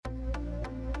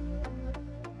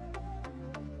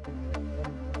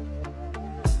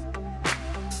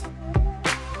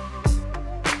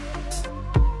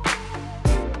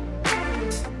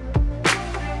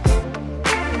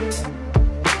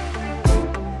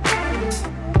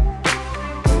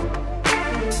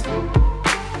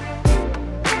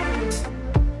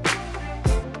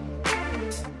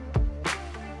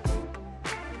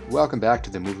welcome back to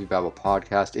the Movie Babble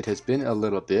podcast. It has been a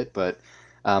little bit, but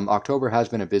October has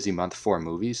been a busy month for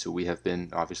movies, so we have been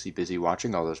obviously busy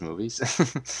watching all those movies,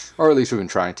 or at least we've been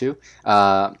trying to.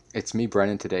 It's me,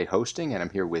 Brennan, today hosting, and I'm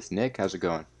here with Nick. How's it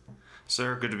going?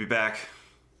 Sir, good to be back.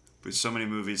 With so many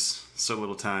movies, so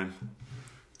little time.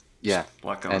 Yeah, a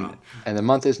lot going on. And the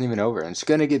month isn't even over, and it's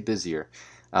going to get busier.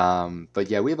 But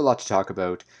yeah, we have a lot to talk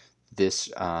about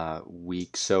this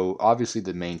week. So obviously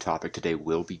the main topic today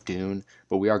will be Dune,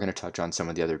 but we are going to touch on some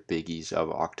of the other biggies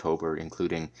of October,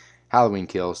 including Halloween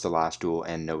Kills, The Last Duel,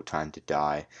 and No Time to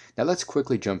Die. Now let's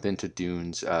quickly jump into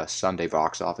Dune's Sunday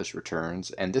box office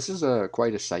returns, and this is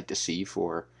quite a sight to see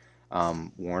for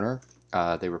Warner.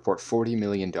 They report $40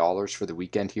 million for the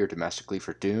weekend here domestically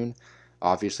for Dune.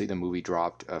 Obviously, the movie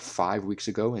dropped 5 weeks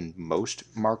ago in most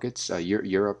markets.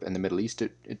 Europe and the Middle East,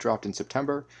 it dropped in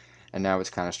September, and now it's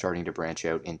kind of starting to branch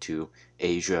out into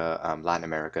Asia, Latin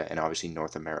America, and obviously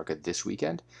North America this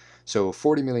weekend. So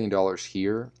 $40 million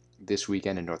here this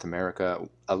weekend in North America,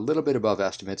 a little bit above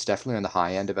estimates, definitely on the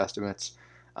high end of estimates,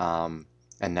 and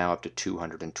now up to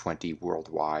 220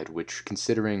 worldwide, which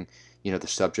considering, the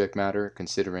subject matter,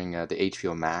 considering the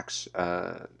HBO Max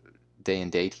day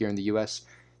and date here in the US,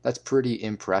 that's pretty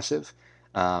impressive.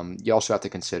 You also have to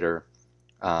consider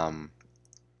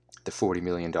the $40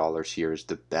 million here is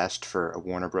the best for a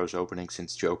Warner Bros. Opening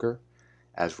since Joker,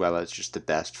 as well as just the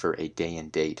best for a day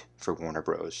and date for Warner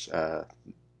Bros.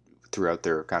 Throughout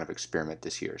their kind of experiment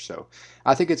this year. So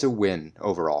I think it's a win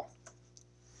overall.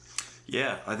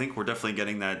 Yeah, I think we're definitely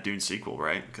getting that Dune sequel,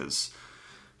 right? Because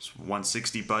it's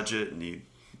 160 budget, and you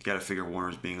got to figure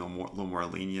Warner's being a little more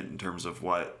lenient in terms of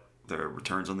what their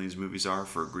returns on these movies are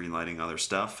for greenlighting other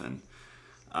stuff. And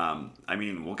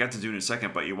we'll get to Dune in a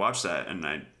second, but you watch that, and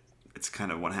it's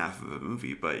kind of one half of a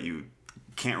movie, but you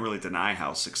can't really deny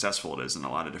how successful it is in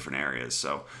a lot of different areas.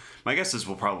 So my guess is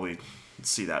we'll probably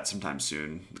see that sometime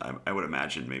soon. I would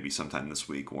imagine maybe sometime this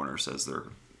week Warner says they're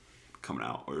coming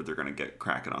out, or they're going to get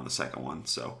cracking on the second one.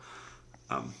 So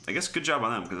I guess good job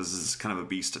on them, because this is kind of a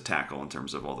beast to tackle in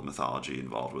terms of all the mythology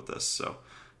involved with this. So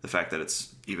the fact that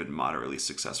it's even moderately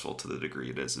successful to the degree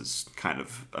it is kind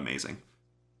of amazing.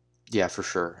 Yeah, for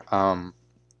sure.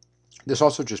 This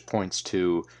also just points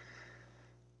to,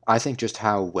 I think, just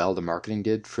how well the marketing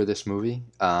did for this movie.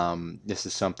 This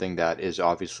is something that is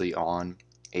obviously on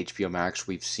HBO Max.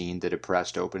 We've seen the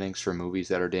depressed openings for movies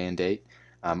that are day and date.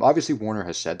 Obviously, Warner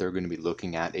has said they're going to be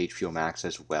looking at HBO Max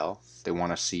as well. They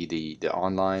want to see the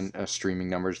online streaming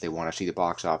numbers. They want to see the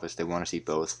box office. They want to see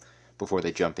both before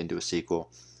they jump into a sequel.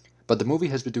 But the movie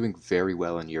has been doing very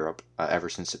well in Europe ever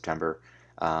since September.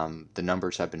 The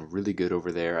numbers have been really good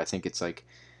over there. I think it's like,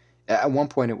 at one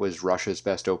point it was Russia's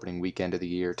best opening weekend of the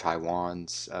year,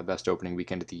 Taiwan's best opening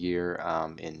weekend of the year.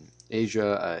 In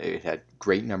Asia, it had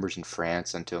great numbers in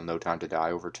France until No Time to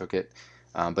Die overtook it.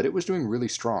 But it was doing really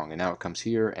strong, and now it comes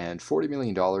here, and $40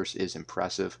 million is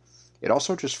impressive. It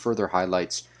also just further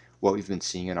highlights what we've been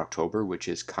seeing in October, which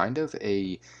is kind of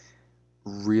a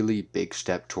really big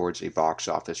step towards a box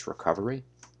office recovery.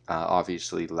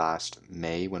 Obviously, last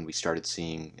May, when we started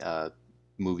seeing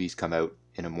movies come out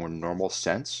in a more normal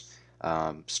sense,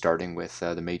 starting with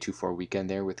the May 2/4 weekend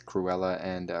there with Cruella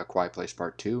and Quiet Place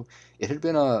Part 2, it had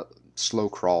been a slow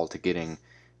crawl to getting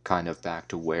kind of back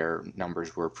to where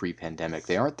numbers were pre-pandemic.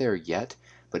 They aren't there yet,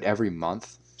 but every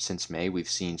month since May, we've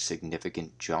seen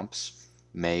significant jumps.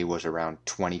 May was around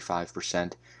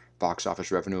 25% box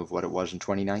office revenue of what it was in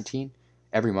 2019.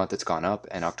 Every month it's gone up,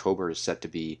 and October is set to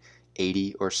be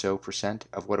 80 or so percent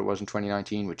of what it was in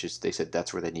 2019, which is, they said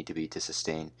that's where they need to be to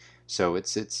sustain. So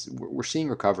we're seeing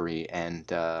recovery, and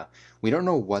we don't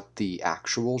know what the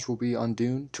actuals will be on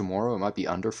Dune tomorrow. It might be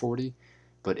under 40,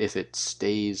 but if it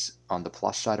stays on the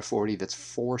plus side of 40, that's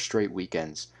 4 straight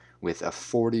weekends with a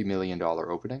 $40 million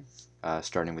opening,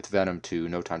 starting with Venom to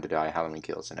No Time to Die, Halloween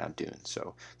Kills, and now Dune.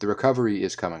 So the recovery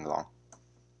is coming along.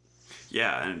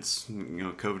 Yeah, and it's,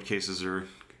 COVID cases are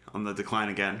on the decline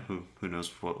again. Who knows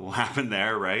what will happen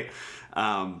there, right?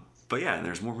 But yeah,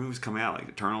 there's more movies coming out. Like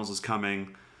Eternals is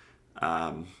coming.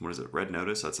 What is it? Red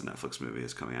Notice? That's a Netflix movie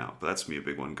is coming out. But that's going to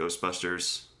be a big one.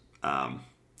 Ghostbusters.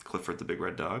 Clifford the Big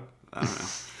Red Dog. I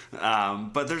don't know.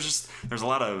 But there's a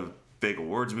lot of big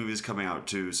awards movies coming out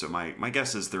too. So my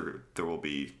guess is there will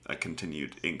be a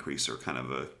continued increase, or kind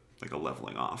of a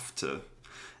leveling off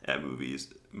at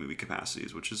movie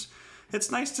capacities, which is, it's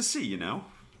nice to see,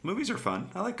 Movies are fun.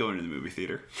 I like going to the movie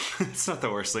theater. It's not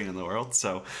the worst thing in the world.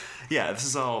 So, yeah, this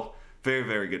is all very,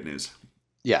 very good news.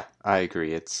 Yeah, I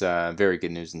agree. It's very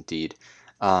good news indeed.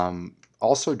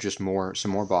 Also, just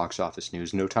some more box office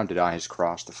news. No Time to Die has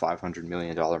crossed the $500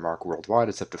 million mark worldwide.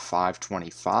 It's up to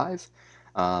 525.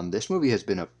 This movie has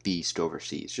been a beast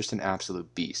overseas, just an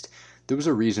absolute beast. There was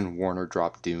a reason Warner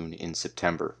dropped Dune in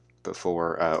September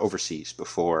before overseas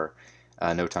before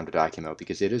No Time to Die came out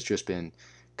because it has just been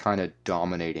kind of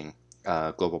dominating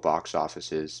global box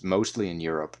offices, mostly in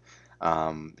Europe.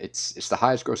 It's the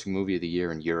highest grossing movie of the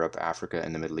year in Europe, Africa,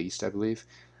 and the Middle East, I believe,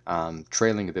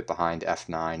 trailing a bit behind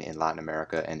F9 in Latin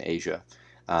America and Asia.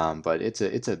 But it's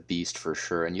a beast for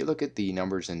sure. And you look at the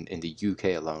numbers in the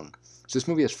UK alone. So this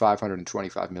movie has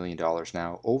 $525 million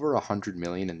now, over $100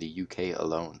 million in the UK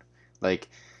alone. Like,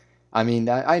 I mean,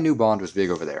 I knew Bond was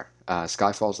big over there.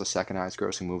 Skyfall's the second highest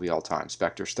grossing movie all time.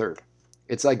 Spectre's third.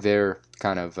 It's like their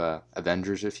kind of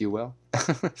Avengers, if you will.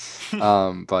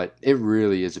 But it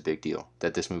really is a big deal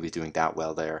that this movie's doing that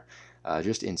well there.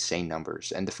 Just insane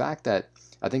numbers. And the fact that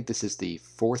I think this is the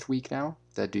fourth week now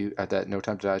that No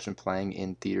Time to Die has been playing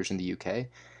in theaters in the UK,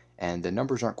 and the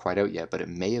numbers aren't quite out yet, but it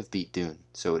may have beat Dune.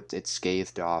 So it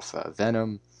scathed off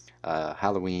Venom,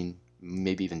 Halloween,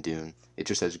 maybe even Dune. It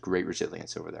just has great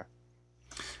resilience over there.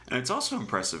 And it's also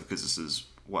impressive because this is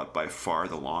what by far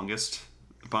the longest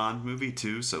Bond movie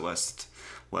too, so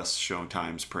less showing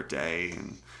times per day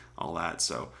and all that.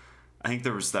 So I think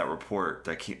there was that report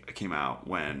that came out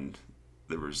when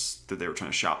there was that they were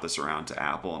trying to shop this around to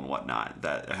Apple and whatnot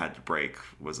that it had to break,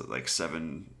 was it like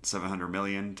 700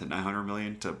 million to 900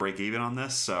 million to break even on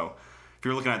this. So if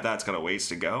you're looking at that, it's got a ways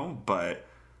to go, but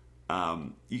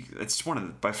it's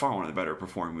by far one of the better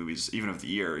performing movies even of the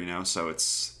year, you know. So it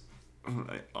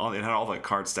had all the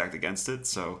cards stacked against it.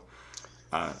 So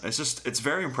it's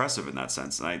very impressive in that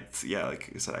sense. And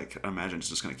like I said, I can imagine it's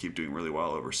just going to keep doing really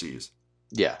well overseas.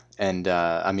 Yeah, and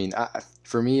I mean,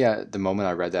 for me, the moment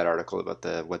I read that article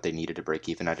about what they needed to break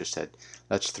even, I just said,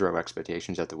 let's throw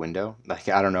expectations out the window. Like,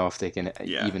 I don't know if they can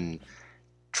Yeah. even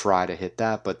try to hit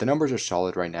that, but the numbers are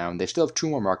solid right now, and they still have two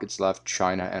more markets left,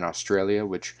 China and Australia,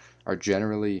 which are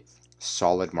generally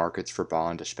solid markets for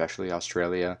Bond, especially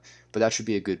Australia. But that should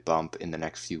be a good bump in the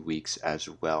next few weeks as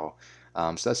well.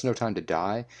 So that's No Time to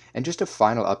Die. And just a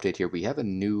final update here, we have a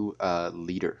new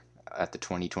leader at the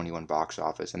 2021 box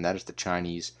office, and that is the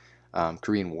Chinese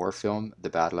Korean War film, The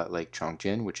Battle at Lake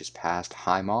Changjin, which is past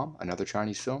Hi Mom, another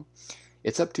Chinese film.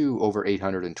 It's up to over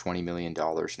 $820 million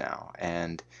now,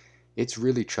 and it's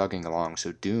really chugging along.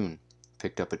 So Dune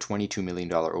picked up a $22 million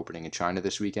opening in China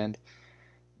this weekend.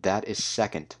 That is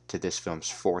second to this film's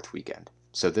fourth weekend.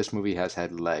 So this movie has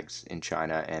had legs in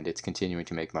China, and it's continuing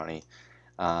to make money.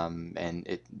 And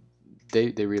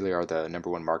they really are the number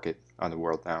one market on the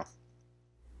world now.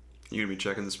 You gonna be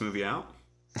checking this movie out?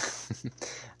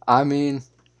 I mean,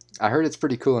 I heard it's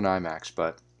pretty cool in IMAX,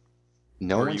 but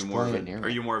no Or one's playing it near are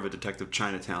me. you more of a Detective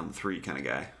Chinatown 3 kind of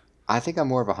guy? I think I'm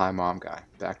more of a High Mom guy.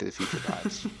 Back to the Future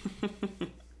vibes.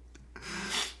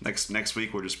 Next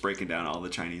week we're just breaking down all the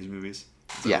Chinese movies.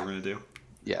 Is that Yeah, what we're gonna do?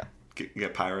 yeah,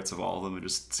 Get pirates of all of them and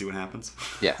just see what happens.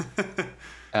 yeah.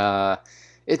 Uh,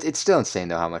 it's still insane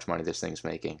though how much money this thing's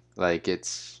making. Like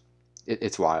it's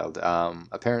wild.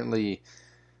 Apparently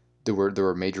there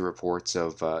were major reports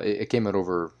of it came out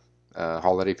over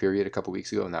holiday period a couple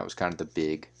weeks ago, and that was kind of the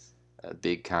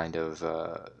big kind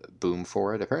of boom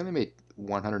for it. Apparently made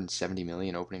 170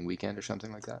 million opening weekend or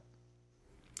something like that.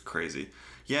 Crazy.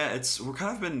 Yeah, we're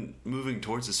kind of been moving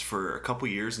towards this for a couple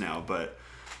years now, but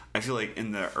I feel like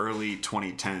in the early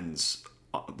 2010s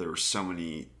there were so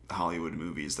many Hollywood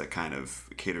movies that kind of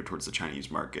catered towards the Chinese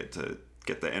market to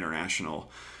get the international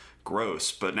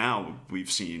gross, but now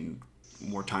we've seen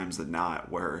more times than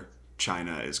not where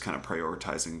China is kind of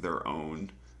prioritizing their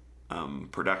own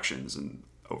productions and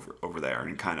over there,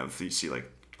 and kind of you see like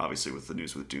obviously with the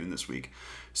news with Dune this week.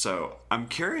 So I'm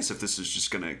curious if this is just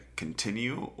going to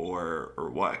continue or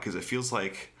what, because it feels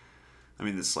like, I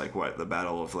mean, this like what the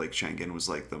Battle of Lake Changjin was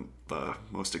like the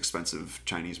most expensive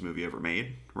Chinese movie ever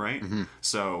made, right? Mm-hmm.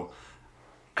 So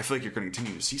I feel like you're going to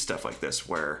continue to see stuff like this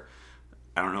where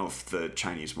I don't know if the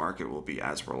Chinese market will be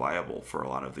as reliable for a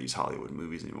lot of these Hollywood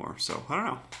movies anymore. So I don't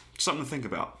know, something to think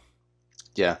about.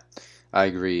 Yeah, I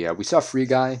agree. We saw Free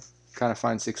Guy kind of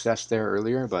find success there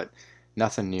earlier, but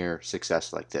nothing near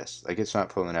success like this. Like it's not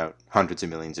pulling out hundreds of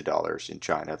millions of dollars in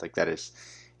China. Like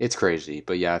it's crazy.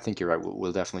 But yeah, I think you're right.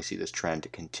 We'll definitely see this trend to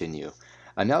continue.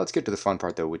 Now let's get to the fun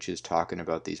part though, which is talking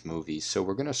about these movies. So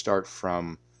we're gonna start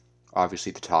from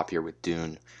obviously the top here with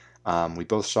Dune. We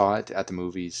both saw it at the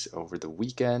movies over the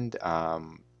weekend.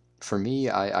 For me,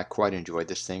 I quite enjoyed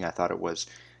this thing. I thought it was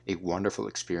a wonderful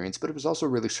experience, but it was also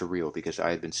really surreal because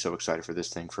I had been so excited for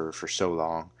this thing for so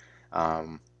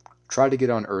long. Tried to get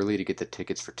on early to get the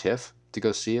tickets for TIFF to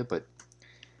go see it, but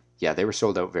yeah, they were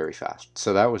sold out very fast.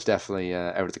 So that was definitely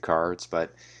out of the cards.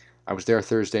 But I was there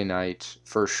Thursday night,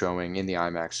 first showing in the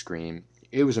IMAX screen.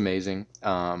 It was amazing.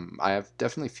 I have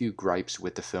definitely a few gripes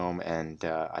with the film, and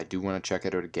I do want to check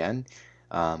it out again.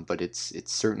 But it's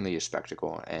certainly a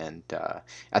spectacle, and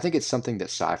I think it's something that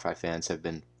sci-fi fans have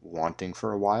been wanting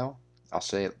for a while. I'll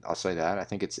say that. I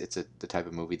think it's the type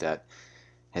of movie that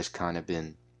has kind of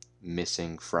been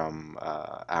missing from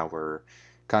our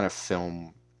kind of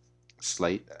film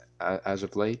slate as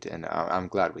of late, and I'm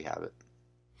glad we have it.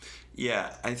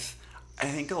 Yeah, I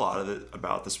think a lot of it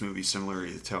about this movie similar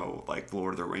to like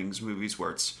Lord of the Rings movies,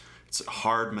 where it's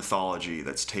hard mythology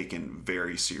that's taken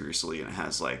very seriously, and it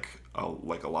has like a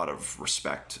lot of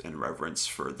respect and reverence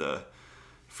for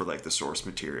like the source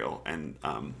material, and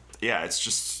yeah,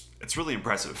 it's really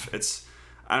impressive. It's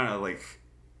I don't know, like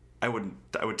I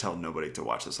would tell nobody to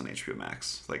watch this on HBO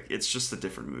Max. Like it's just a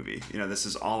different movie. You know, this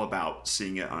is all about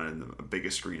seeing it on the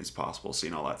biggest screen as possible,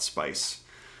 seeing all that spice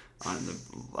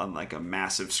on like a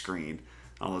massive screen,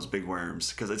 all those big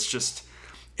worms, because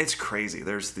it's crazy.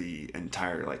 There's the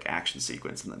entire like action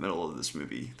sequence in the middle of this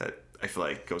movie that I feel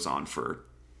like goes on for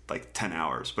like 10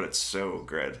 hours, but it's so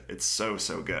good. It's so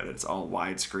good. It's all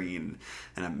widescreen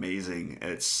and amazing.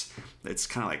 It's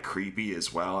kind of like creepy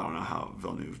as well. I don't know how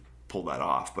Villeneuve pulled that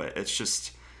off, but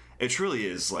it truly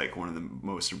is like one of the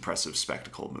most impressive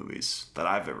spectacle movies that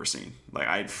I've ever seen.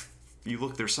 Like you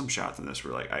look, there's some shots in this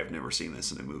where like I've never seen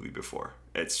this in a movie before.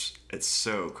 It's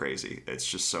so crazy. It's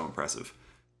just so impressive.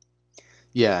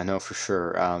 Yeah, no, for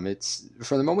sure. It's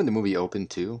from the moment the movie opened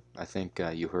too. I think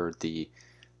you heard the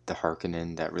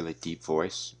Harkonnen, that really deep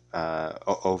voice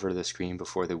over the screen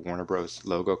before the Warner Bros.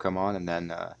 Logo come on, and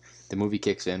then the movie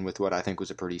kicks in with what I think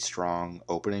was a pretty strong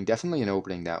opening. Definitely an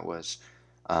opening that was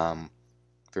um,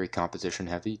 very composition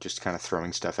heavy, just kind of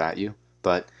throwing stuff at you.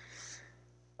 But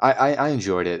I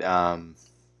enjoyed it.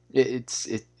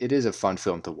 It is a fun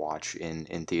film to watch in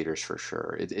theaters for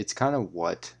sure. It's kind of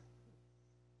what,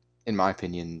 in my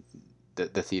opinion, the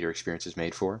theater experience is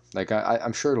made for. Like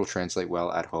I'm sure it'll translate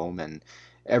well at home, and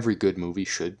every good movie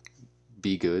should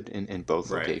be good in both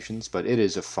Right. locations. But it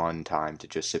is a fun time to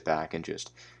just sit back and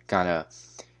just kind of,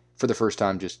 for the first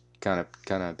time, just kind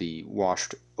of be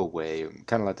washed away,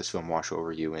 kind of let this film wash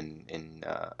over you in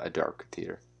a dark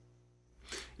theater.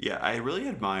 Yeah, I really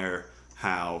admire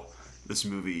how this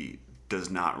movie does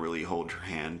not really hold your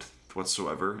hand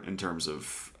whatsoever in terms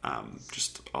of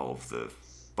just all of the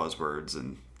buzzwords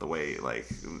and the way like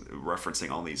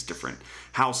referencing all these different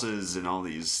houses and all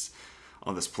this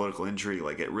political intrigue.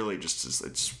 Like it really just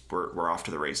is. We're off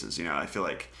to the races. You know, I feel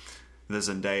like the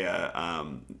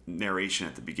Zendaya narration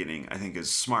at the beginning I think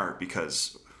is smart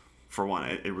because for one,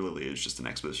 it really is just an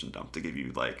exposition dump to give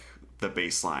you like the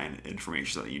baseline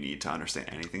information that you need to understand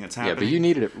anything that's Yeah, but happening. you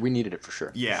needed it. We needed it for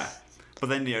sure. Yeah, but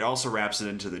then it also wraps it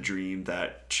into the dream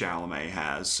that Chalamet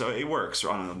has, so it works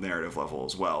on a narrative level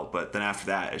as well. But then after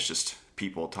that, it's just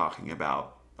people talking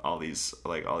about all these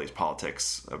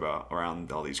politics about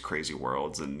around all these crazy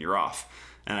worlds, and you're off.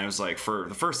 And I was like, for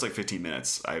the first like 15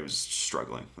 minutes, I was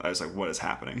struggling. I was like, what is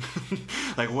happening?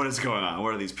 Like, what is going on?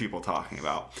 What are these people talking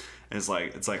about? And it's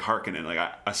like Harkonnen. Like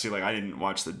I see, like I didn't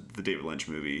watch the David Lynch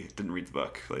movie, didn't read the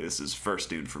book. Like this is first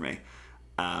Dune for me.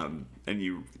 And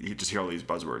you just hear all these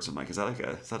buzzwords. I'm like, is that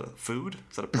a food?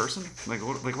 Is that a person?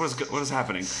 What is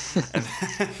happening?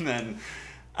 And then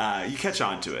you catch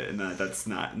on to it, and that's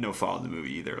not no fault in the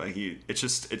movie either. Like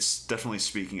it's definitely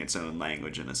speaking its own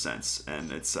language in a sense,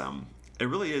 and it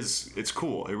really is. It's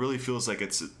cool. It really feels like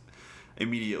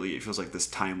immediately. It feels like this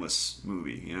timeless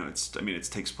movie. You know, it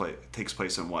takes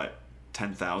place in what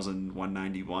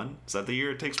 10,191. Is that the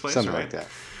year it takes place? Something Right. like that.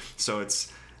 So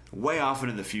it's way off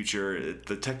into the future.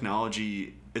 The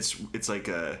technology, it's like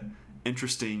a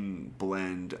interesting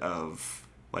blend of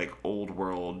like old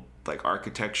world like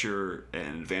architecture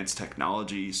and advanced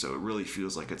technology. So it really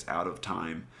feels like it's out of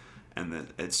time, and that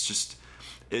it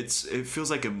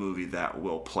feels like a movie that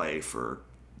will play for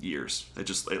years.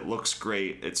 It looks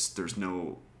great. It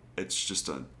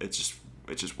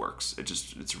just works.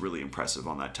 It's really impressive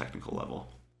on that technical level.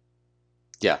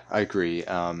 Yeah, I agree.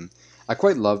 I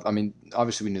quite love. I mean,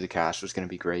 obviously we knew the cast was going to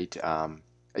be great.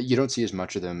 You don't see as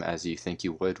much of them as you think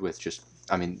you would with just.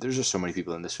 I mean, there's just so many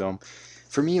people in this film.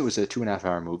 For me, it was a 2.5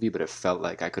 hour movie, but it felt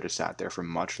like I could have sat there for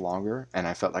much longer, and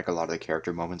I felt like a lot of the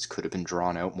character moments could have been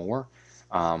drawn out more.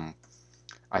 Um,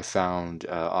 I found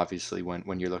obviously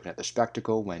when you're looking at the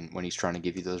spectacle, when he's trying to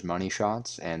give you those money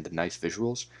shots and the nice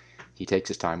visuals, he takes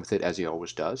his time with it as he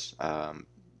always does.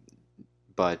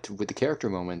 But with the character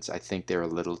moments, I think they're a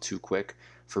little too quick.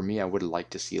 For me, I would like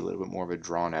to see a little bit more of a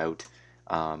drawn out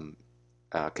um,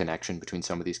 connection between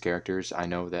some of these characters. I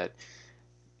know that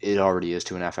it already is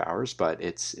 2.5 hours, but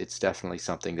it's definitely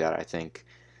something that I think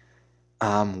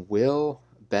will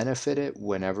benefit it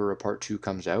whenever a part two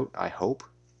comes out. I hope,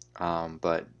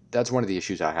 but that's one of the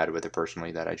issues I had with it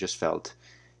personally. That I just felt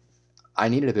I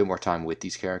needed a bit more time with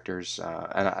these characters,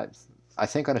 and I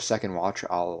think on a second watch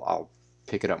I'll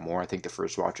pick it up more. I think the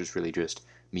first watch is really just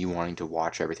me wanting to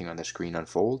watch everything on the screen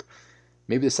unfold.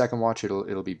 Maybe the second watch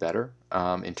it'll be better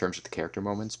in terms of the character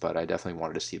moments, but I definitely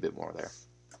wanted to see a bit more there.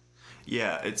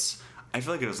 Yeah, it's. I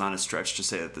feel like it was not a stretch to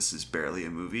say that this is barely a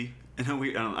movie. In a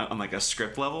weird, on like a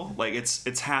script level, like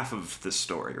it's half of the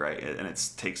story, right? And it's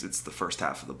the first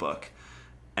half of the book,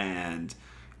 and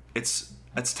it's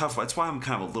tough. That's why I'm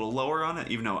kind of a little lower on it,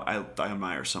 even though I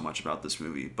admire so much about this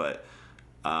movie. But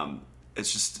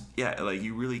it's just yeah, like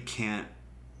you really can't.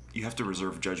 You have to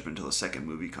reserve judgment until the second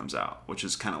movie comes out, which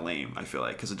is kind of lame. I feel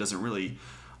like because it doesn't really,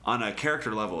 on a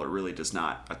character level, it really does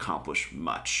not accomplish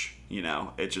much. You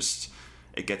know, it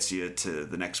gets you to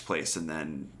the next place, and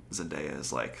then Zendaya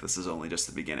is like, "This is only just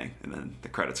the beginning," and then the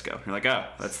credits go. You're like, "Oh,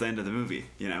 that's the end of the movie."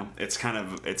 You know,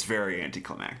 it's very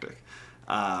anticlimactic.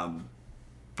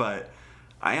 But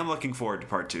I am looking forward to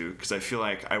part two because I feel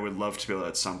like I would love to be able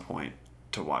at some point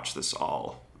to watch this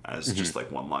all as just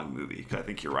like one long movie. Because I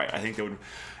think you're right. I think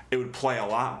it would play a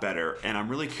lot better, and I'm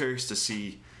really curious to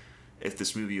see if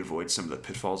this movie avoids some of the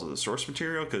pitfalls of the source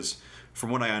material. Because from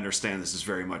what I understand, this is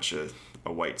very much a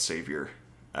white savior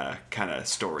kind of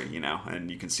story, you know, and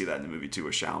you can see that in the movie too.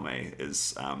 With Chalamet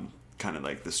is kind of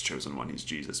like this chosen one; he's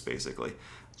Jesus, basically.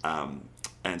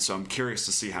 And so I'm curious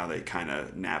to see how they kind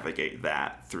of navigate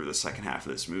that through the second half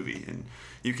of this movie. And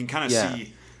you can kind of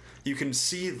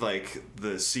see like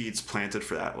the seeds planted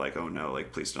for that. Like, oh no,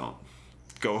 like please don't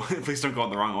go, please don't go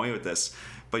in the wrong way with this.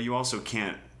 But you also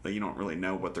can't, like, you don't really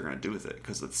know what they're going to do with it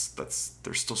because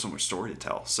there's still so much story to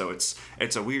tell. So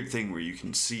it's a weird thing where you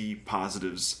can see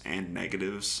positives and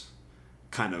negatives,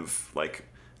 kind of like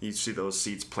you see those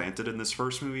seeds planted in this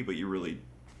first movie, but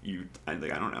I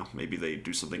don't know. Maybe they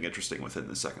do something interesting with it in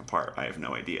the second part. I have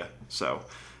no idea. So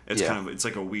it's it's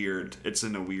like it's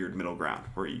in a weird middle ground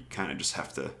where you kind of just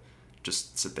have to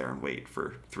just sit there and wait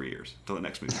for 3 years until the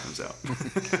next movie comes out.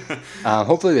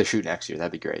 Hopefully they shoot next year.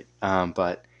 That'd be great.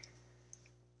 But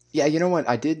yeah, you know what?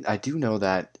 I do know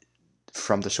that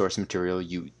from the source material,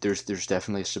 there's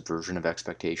definitely a subversion of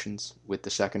expectations with the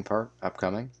second part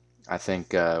upcoming. I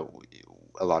think a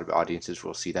lot of audiences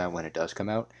will see that when it does come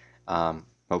out.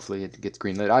 Hopefully it gets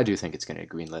greenlit. I do think it's going to get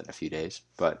greenlit in a few days,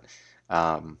 but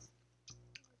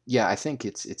yeah, I think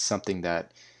it's something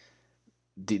that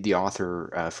the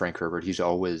author Frank Herbert, he's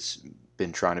always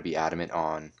been trying to be adamant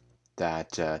on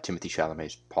that Timothy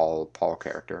Chalamet's Paul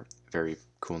character, very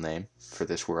cool name for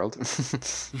this world,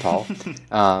 Paul.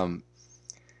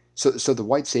 So the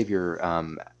white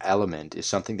savior element is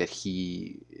something that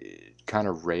he kind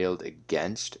of railed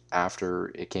against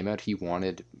after it came out. He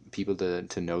wanted people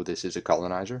to know this is a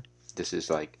colonizer. This is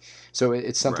like, so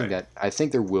it's something Right. that I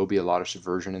think there will be a lot of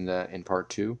subversion in part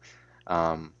two,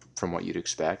 from what you'd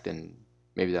expect, and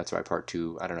maybe that's why part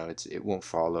two, I don't know, it won't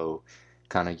follow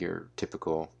kind of your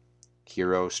typical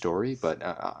hero story, but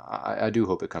I do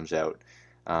hope it comes out.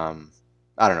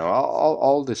 I don't know.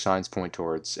 All the signs point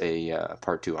towards a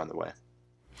part two on the way.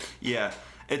 Yeah,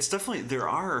 it's definitely there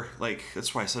are like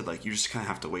that's why I said like you just kind of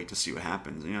have to wait to see what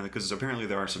happens, you know, because apparently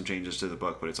there are some changes to the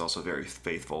book, but it's also very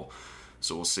faithful.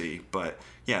 So we'll see. But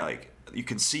yeah, like you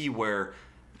can see where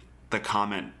the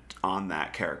comment on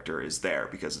that character is there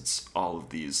because it's all of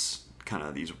these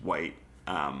white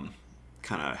kind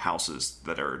of houses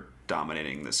that are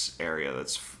dominating this area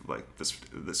that's like this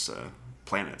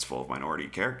planet. It's full of minority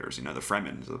characters. You know, the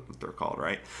Fremen is what they're called,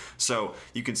 right? So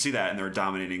you can see that, and they're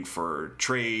dominating for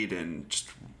trade and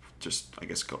just I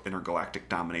guess intergalactic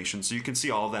domination. So you can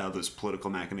see all of that, those political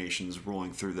machinations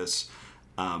rolling through this.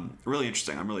 Really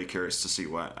interesting. I'm really curious to see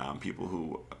what people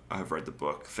who have read the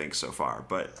book think so far.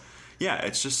 But yeah,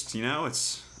 it's just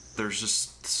there's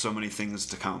just so many things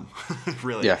to come.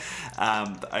 Really, Yeah.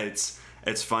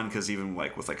 It's fun because even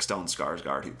like with like Stellan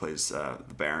Skarsgård, who plays the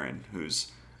Baron,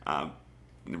 who's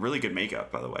really good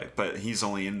makeup, by the way, but he's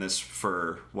only in this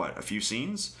for a few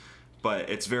scenes. But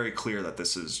it's very clear that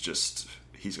this is just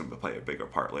he's going to play a bigger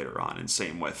part later on. And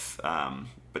same with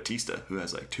Batista, who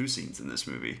has like 2 scenes in this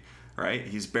movie. Right,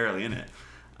 he's barely in it.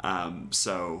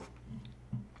 So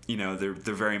they're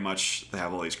very much they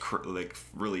have all these like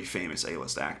really famous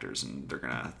A-list actors, and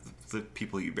the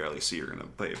people you barely see are gonna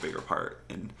play a bigger part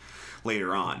and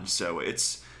later on. So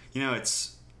it's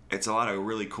a lot of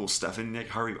really cool stuff. And Nick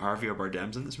Harvey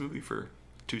Bardem's in this movie for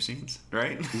 2 scenes,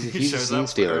 right? He He's a shows scene up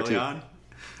stealer early too. on.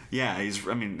 Yeah, it's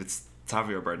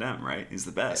Javier Bardem, right? He's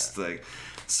the best. Yeah. Like,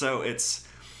 so it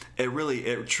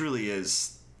truly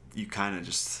is. You kind of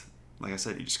just, like I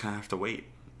said, you just kind of have to wait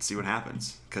see what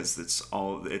happens, because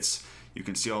it's you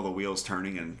can see all the wheels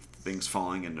turning and things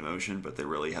falling into motion, but they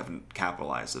really haven't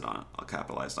capitalized on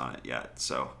it yet.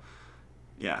 So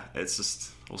yeah, it's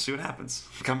just, we'll see what happens.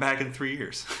 Come back in 3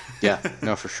 years. Yeah,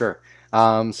 no, for sure.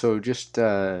 So just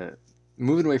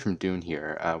moving away from Dune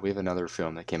here, we have another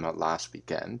film that came out last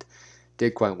weekend.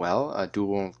 Did quite well. A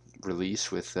dual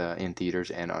release with in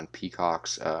theaters and on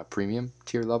Peacock's premium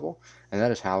tier level, and that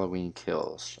is Halloween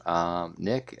Kills.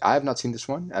 Nick, I have not seen this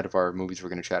one out of our movies we're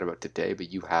going to chat about today,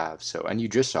 but you have, so, and you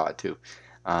just saw it too.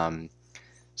 Um,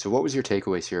 so what was your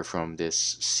takeaways here from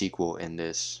this sequel in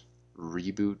this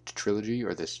reboot trilogy,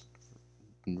 or this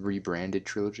rebranded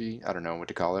trilogy? I don't know what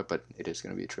to call it, but it is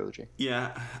going to be a trilogy.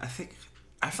 Yeah, I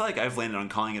feel like I've landed on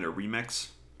calling it a remix,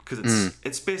 because Mm.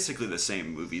 it's basically the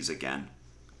same movies again,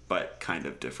 but kind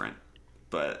of different.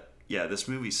 But yeah, this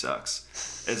movie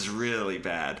sucks. It's really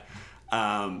bad.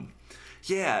 Um,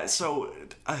 yeah, so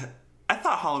I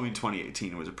thought Halloween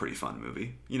 2018 was a pretty fun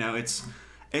movie. You know, it's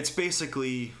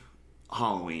basically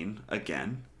Halloween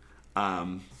again,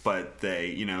 but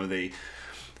they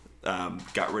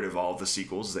got rid of all of the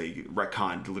sequels. They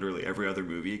retconned literally every other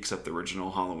movie except the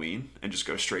original Halloween and just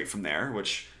go straight from there.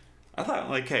 Which I thought,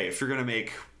 like, hey, if you're gonna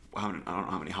make, I don't know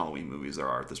how many Halloween movies there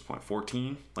are at this point,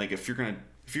 14. Like, if you're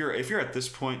at this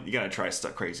point, you gotta try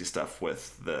crazy stuff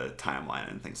with the timeline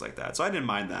and things like that. So I didn't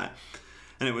mind that,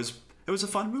 and it was a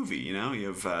fun movie. You know, you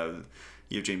have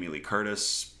Jamie Lee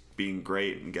Curtis being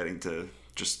great and getting to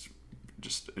just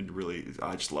really,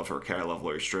 I just love her. I love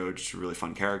Laurie Strode. She's a really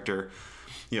fun character.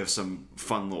 You have some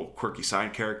fun little quirky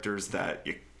side characters that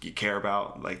you care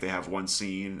about. Like, they have one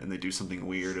scene and they do something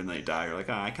weird and they die. You're like,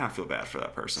 oh, I kind of feel bad for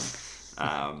that person.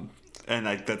 And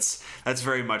like that's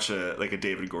very much like a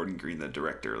David Gordon Green, the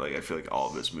director. Like, I feel like all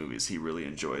of his movies, he really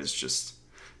enjoys just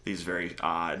these very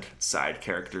odd side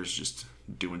characters just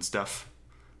doing stuff,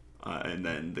 and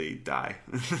then they die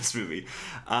in this movie.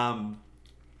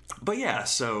 But yeah,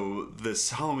 so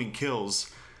this Halloween Kills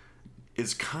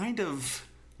is kind of,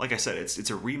 like I said, it's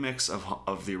a remix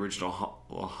of the original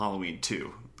Halloween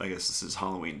 2. I guess this is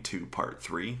Halloween 2 Part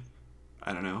 3.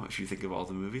 I don't know if you think of all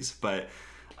the movies, but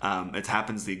it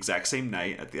happens the exact same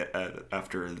night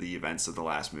after the events of the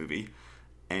last movie,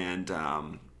 and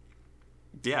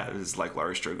yeah, it's like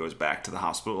Laurie Strode goes back to the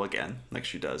hospital again, like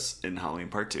she does in Halloween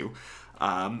Part 2.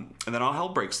 And then all hell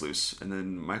breaks loose, and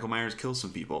then Michael Myers kills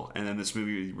some people, and then this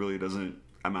movie really doesn't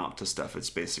amount to stuff.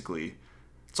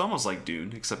 It's almost like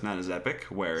Dune, except not as epic,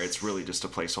 where it's really just a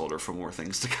placeholder for more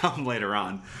things to come later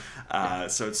on.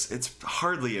 So it's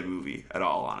hardly a movie at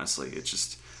all, honestly. It's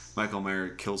just Michael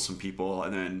Myers kills some people,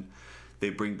 and then they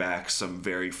bring back some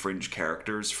very fringe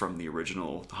characters from the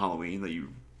original Halloween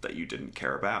that you didn't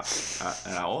care about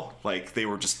at all. Like, they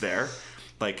were just there.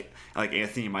 Like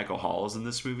Anthony Michael Hall is in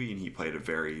this movie, and he played a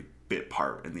very bit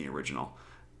part in the original.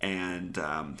 And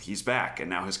he's back, and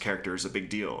now his character is a big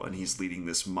deal, and he's leading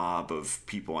this mob of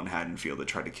people in Haddonfield that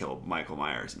try to kill Michael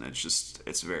Myers, and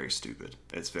it's very stupid.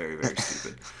 It's very, very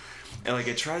stupid. And like,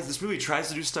 this movie tries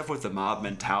to do stuff with the mob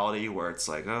mentality, where it's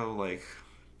like, oh, like,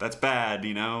 that's bad,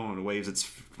 you know, and wags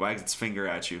its finger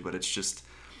at you, but it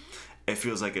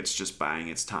feels like it's just buying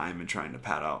its time and trying to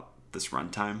pad out this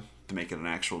runtime to make it an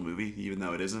actual movie, even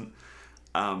though it isn't.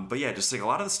 But yeah, just like a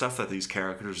lot of the stuff that these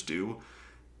characters do,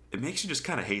 it makes you just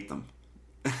kind of hate them.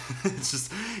 It's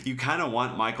just, you kind of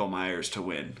want Michael Myers to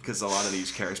win, because a lot of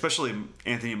these characters, especially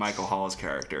Anthony Michael Hall's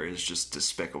character, is just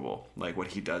despicable, like what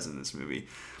he does in this movie.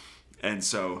 And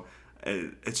so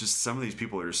it's just, some of these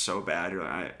people are so bad. You're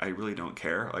like, I really don't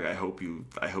care. Like, I hope you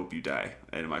die,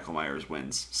 and Michael Myers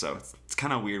wins. So it's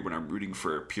kind of weird when I'm rooting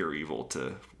for pure evil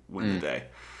to win the day.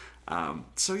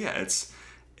 So yeah,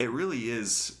 it really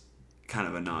is kind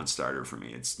of a non-starter for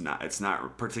me. It's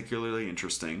not particularly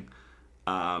interesting.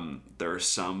 There are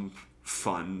some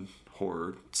fun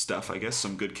horror stuff, I guess,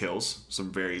 some good kills,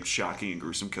 some very shocking and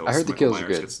gruesome kills. I heard the kills are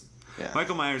good. Yeah.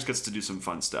 Michael Myers gets to do some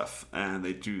fun stuff, and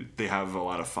they have a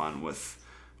lot of fun with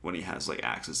when he has like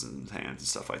axes in his hands and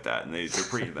stuff like that, and they're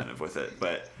pretty inventive with it.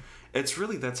 But it's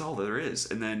really, that's all there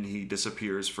is. And then he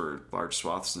disappears for large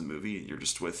swaths of the movie, and you're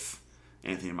just with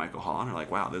Anthony and Michael Hall, and you're like,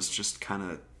 wow, this just kind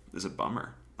of is a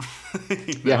bummer.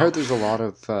 Yeah, I heard there's a lot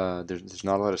of there's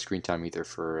not a lot of screen time either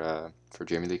for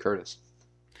Jamie Lee Curtis.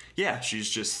 Yeah, she's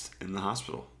just in the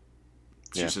hospital.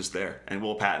 She's just there, and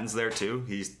Will Patton's there too.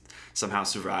 He's somehow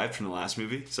survived from the last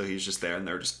movie, so he's just there, and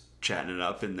they're just chatting it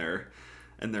up in their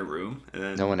room. And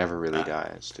then No one ever really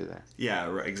dies, do they? Yeah,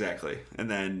 right, exactly. And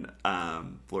then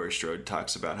Laurie Strode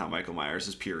talks about how Michael Myers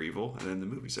is pure evil, and then the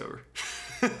movie's over.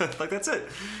 Like, that's it.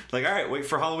 Like, all right, wait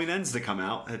for Halloween Ends to come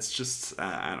out. It's just,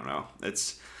 I don't know.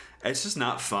 It's just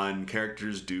not fun.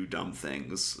 Characters do dumb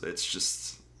things. It's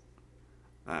just,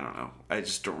 I don't know. I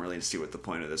just don't really see what the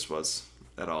point of this was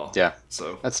at all. Yeah,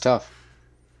 So that's tough.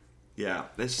 yeah,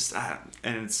 it's just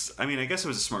and it's. I mean, I guess it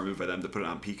was a smart move by them to put it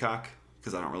on Peacock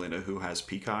because I don't really know who has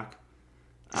Peacock.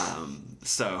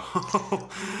 So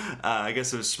I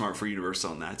guess it was smart for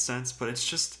Universal in that sense, but it's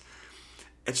just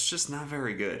not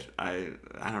very good. I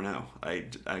don't know.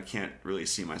 I can't really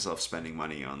see myself spending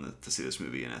money on to see this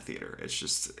movie in a theater.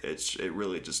 It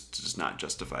really just does not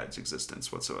justify its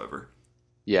existence whatsoever.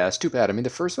 Yeah, it's too bad. I mean, the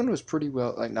first one was pretty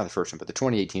well, like not the first one, but the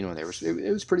 2018 one.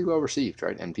 It was pretty well received,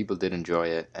 right? And people did enjoy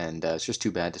it. And it's just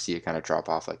too bad to see it kind of drop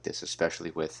off like this, especially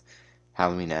with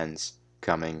Halloween Ends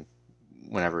coming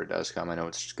whenever it does come. I know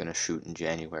it's going to shoot in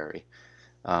January.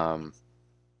 Um,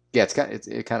 yeah,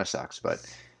 it kind of sucks, but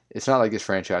it's not like this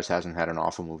franchise hasn't had an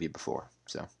awful movie before.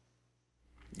 So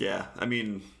Yeah, I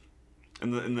mean,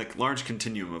 in the large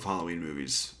continuum of Halloween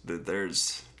movies,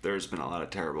 there's been a lot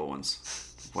of terrible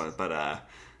ones, but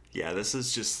yeah, this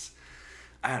is just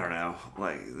I don't know.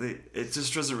 Like it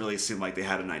just doesn't really seem like they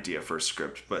had an idea for a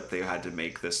script, but they had to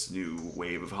make this new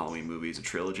wave of Halloween movies a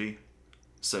trilogy,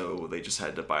 so they just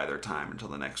had to buy their time until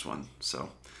the next one. So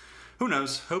who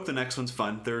knows? Hope the next one's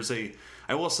fun.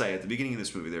 I will say at the beginning of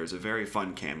this movie, there's a very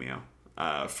fun cameo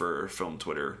for film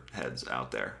Twitter heads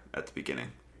out there at the beginning.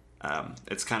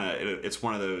 It's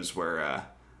one of those where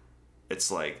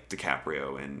it's like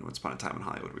DiCaprio in Once Upon a Time in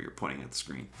Hollywood, where you're pointing at the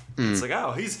screen. It's mm. like,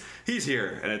 oh, he's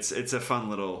here, and it's a fun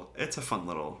little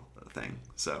thing.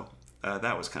 So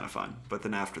that was kind of fun. But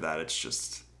then after that, it's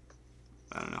just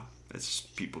I don't know. It's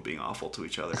just people being awful to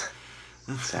each other.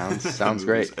 Sounds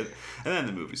great. And then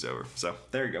the movie's over. So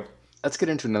there you go. Let's get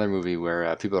into another movie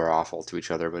where people are awful to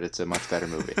each other, but it's a much better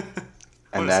movie, What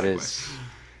and a segue.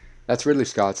 that's Ridley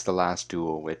Scott's The Last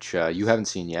Duel, which you haven't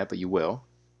seen yet, but you will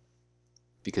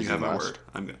You because you have my must. word.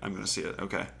 I'm gonna see it.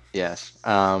 Okay. Yes.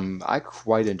 I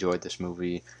quite enjoyed this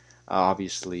movie.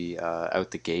 Obviously, out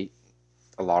the gate,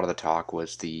 a lot of the talk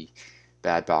was the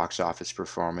bad box office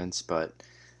performance, but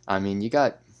I mean, you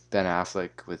got Ben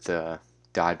Affleck with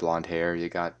dyed blonde hair. You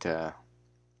got a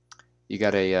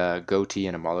goatee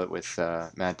and a mullet with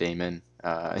Matt Damon.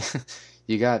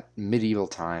 You got medieval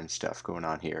times stuff going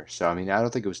on here. So I mean, I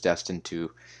don't think it was destined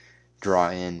to draw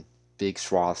in big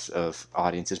swaths of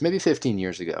audiences. Maybe 15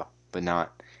 years ago, but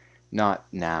not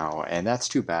now, and that's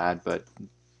too bad. But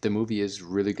the movie is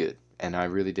really good, and I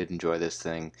really did enjoy this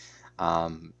thing.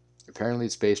 Apparently,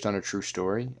 it's based on a true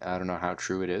story. I don't know how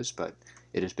true it is, but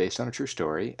it is based on a true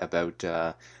story about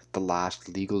the last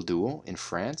legal duel in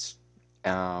France.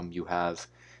 You have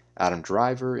Adam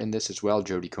Driver in this as well,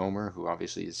 Jodie Comer, who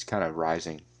obviously is kind of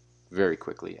rising very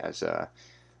quickly as a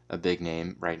big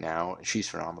name right now. She's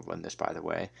phenomenal in this, by the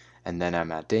way. And then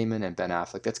Matt Damon and Ben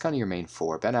Affleck. That's kind of your main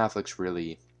four. Ben Affleck's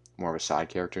really more of a side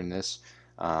character in this,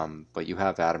 but you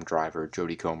have Adam Driver,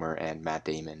 Jodie Comer, and Matt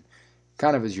Damon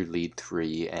kind of as your lead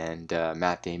three. And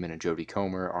Matt Damon and Jodie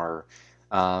Comer are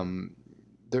um,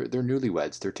 they're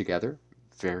newlyweds. They're together,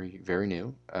 very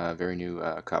new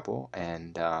couple,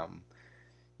 and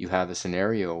you have a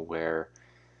scenario where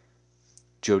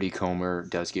Jodie Comer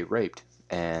does get raped,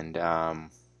 and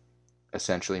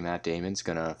essentially Matt Damon's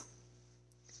gonna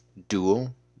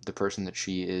duel the person that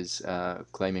she is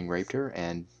claiming raped her,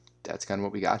 and that's kind of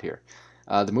what we got here.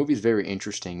 The movie is very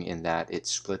interesting in that it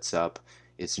splits up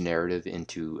its narrative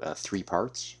into three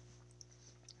parts.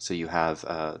 So you have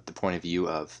the point of view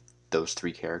of those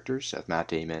three characters of Matt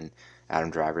Damon, Adam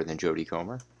Driver, and then Jodie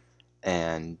Comer,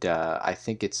 and I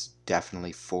think it's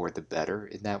definitely for the better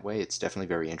in that way. It's definitely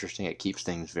very interesting. It keeps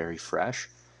things very fresh.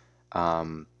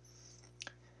 Um,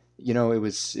 it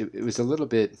was a little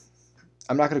bit.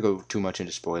 I'm not going to go too much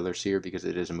into spoilers here because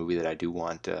it is a movie that I do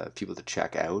want people to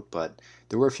check out. But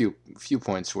there were a few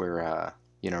points where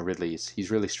Ridley's he's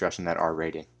really stressing that R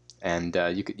rating, and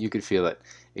you could feel it.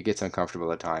 It gets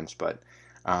uncomfortable at times, but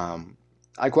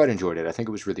I quite enjoyed it. I think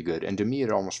it was really good, and to me,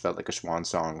 it almost felt like a swan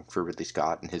song for Ridley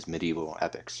Scott and his medieval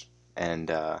epics. And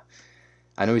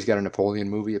I know he's got a Napoleon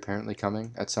movie apparently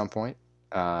coming at some point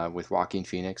with Joaquin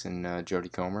Phoenix and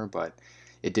Jodie Comer, but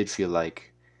it did feel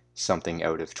like something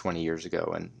out of 20 years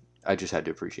ago, and I just had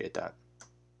to appreciate that.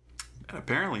 And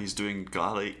apparently he's doing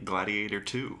Gladiator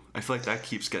 2. I feel like that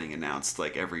keeps getting announced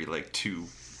like every like 2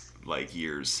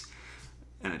 years.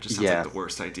 And it just sounds like Yeah, the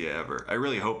worst idea ever. I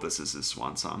really hope this is his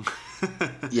swan song.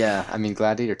 yeah. I mean,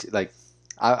 Gladiator. Like,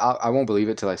 I won't believe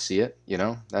it till I see it.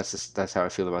 That's how I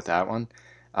feel about that one.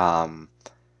 Um,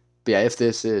 but yeah, if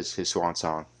this is his swan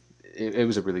song, it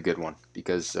was a really good one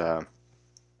because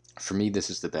for me, this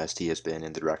is the best he has been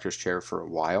in the director's chair for a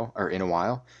while, or in a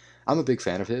while. I'm a big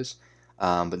fan of his,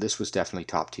 but this was definitely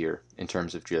top tier in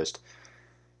terms of just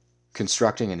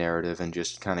constructing a narrative and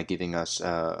just kind of giving us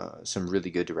some really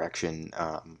good direction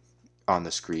on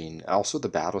the screen. Also, the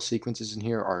battle sequences in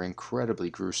here are incredibly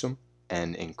gruesome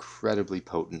and incredibly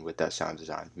potent with that sound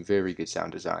design. Very good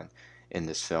sound design in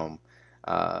this film.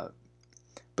 Uh,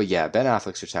 but yeah, Ben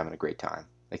Affleck's just having a great time.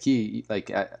 Like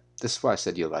this is why I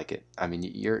said you like it. I mean,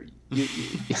 you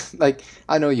like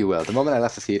I know you will. The moment I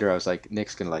left the theater, I was like,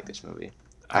 Nick's gonna like this movie.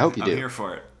 I hope you I'm do. here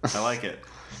for it. I like it.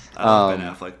 I love Ben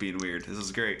Um, Affleck being weird. This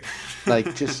is great.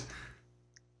 like just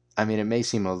I mean, it may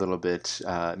seem a little bit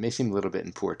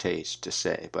in poor taste to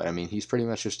say, but I mean, he's pretty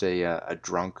much just a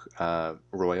drunk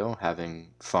royal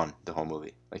having fun the whole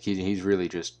movie. Like he's really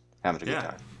just having a good Yeah.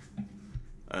 time.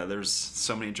 There's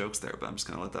so many jokes there, but I'm just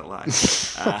gonna let that lie.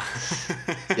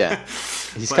 Yeah,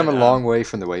 he's come But a long way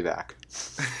from the way back.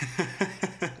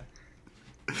 yeah,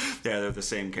 they're the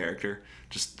same character,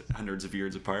 just hundreds of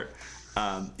years apart.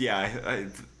 Yeah,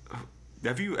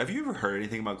 have you ever heard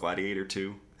anything about Gladiator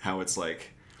 2? How it's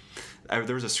like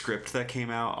there was a script that came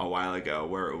out a while ago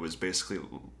where it was basically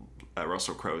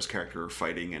Russell Crowe's character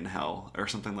fighting in hell or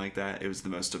something like that. It was the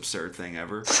most absurd thing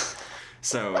ever.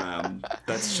 So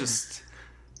that's just.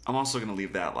 I'm also gonna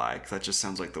leave that lie because that just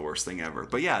sounds like the worst thing ever.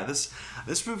 But yeah, this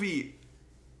movie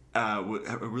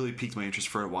really piqued my interest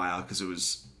for a while because it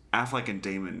was Affleck and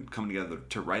Damon coming together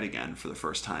to write again for the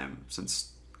first time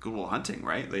since Good Will Hunting,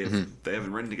 right? They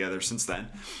haven't written together since then,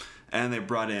 and they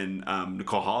brought in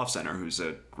Nicole Holofcener, who's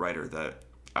a writer that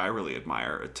I really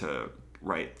admire, to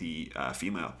write the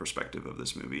female perspective of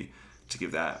this movie to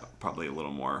give that probably a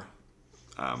little more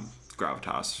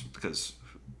gravitas because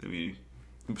I mean.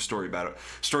 Story about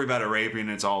a rape and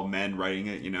it's all men writing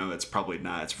it, it's probably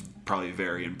not, it's probably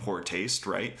very in poor taste,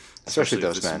 right? Especially if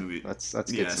those men. Let's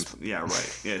yeah, get some. yeah,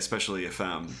 right, yeah, especially if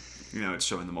it's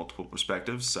showing the multiple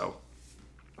perspectives. So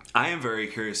I am very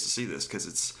curious to see this because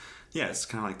it's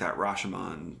kind of like that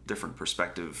Rashomon different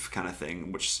perspective kind of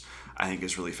thing, which I think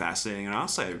is really fascinating. And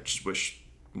honestly, I just wish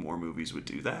more movies would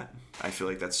do that. I feel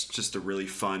like that's just a really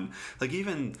fun, like,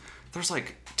 even there's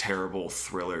like terrible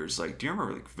thrillers, like, do you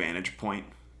remember like Vantage Point?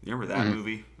 You remember that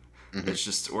movie? It's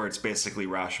just, or it's basically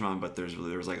Rashomon, but there's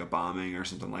like a bombing or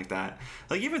something like that.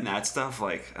 Like, even that stuff,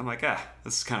 like, I'm like,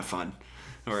 this is kind of fun.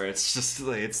 Or it's just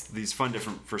like, it's these fun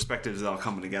different perspectives that all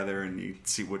coming together, and you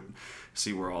see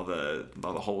where all the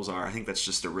holes are. I think that's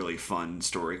just a really fun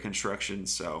story construction.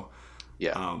 So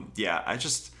Yeah. yeah,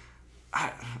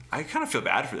 I kind of feel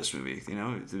bad for this movie.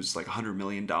 It was like $100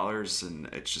 million,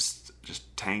 and it just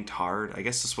tanked hard. I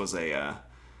guess this was a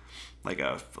like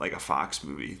a Fox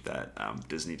movie that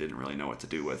Disney didn't really know what to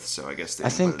do with. So I guess they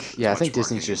didn't put I as think much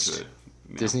marketing into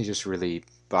it. Disney just really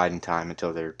biding time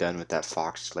until they're done with that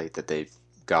Fox slate that they've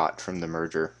got from the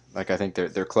merger. Like I think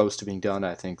they're close to being done.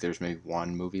 I think there's maybe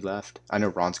one movie left. I know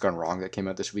Ron's Gone Wrong that came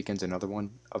out this weekend's another one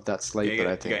of that Yeah, slate, but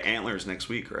I you got think Antlers next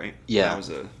week, right? That yeah,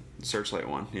 was a Searchlight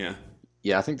one. Yeah.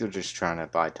 I think they're just trying to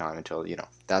buy time until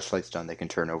that slate's done. They can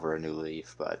turn over a new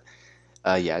leaf, but.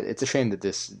 Yeah, it's a shame that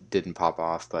this didn't pop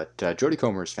off, but Jodie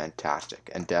Comer is fantastic,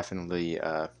 and definitely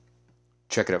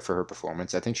check it out for her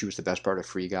performance. I think she was the best part of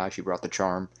Free Guy. She brought the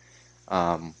charm.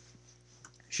 Um,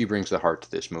 she brings the heart to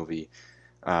this movie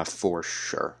for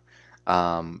sure.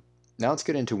 Now let's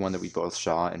get into one that we both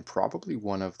saw, and probably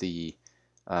one of the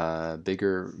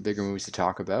bigger movies to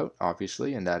talk about,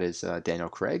 obviously, and that is Daniel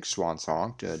Craig's swan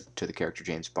song to the character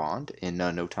James Bond in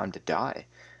No Time to Die.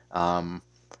 Um,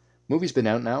 Movie's been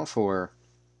out now for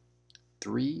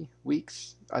 3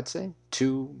 weeks, I'd say.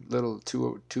 Two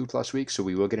plus weeks, so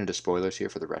we will get into spoilers here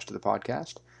for the rest of the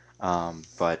podcast.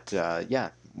 But yeah,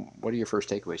 what are your first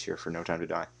takeaways here for No Time to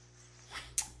Die?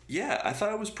 Yeah, I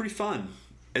thought it was pretty fun.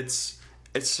 It's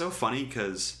so funny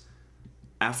because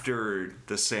after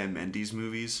the Sam Mendes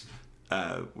movies,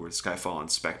 with Skyfall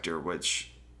and Spectre,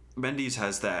 which Mendes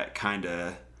has that kind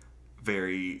of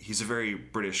he's a very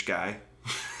British guy,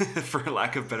 for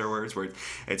lack of better words, where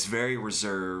it's very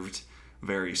reserved,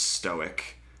 very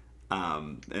stoic,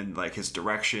 and like his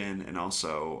direction, and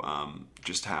also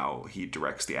just how he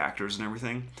directs the actors and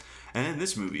everything. And then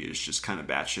this movie is just kind of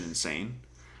batshit insane.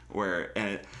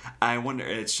 And I wonder,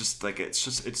 it's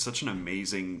such an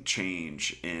amazing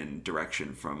change in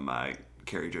direction from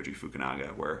Cary Joji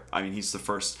Fukunaga, where I mean he's the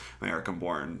first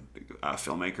American-born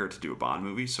filmmaker to do a Bond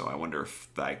movie. So I wonder if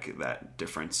like that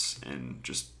difference in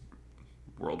just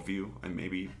worldview and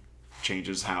maybe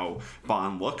changes how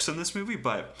Bond looks in this movie.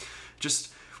 But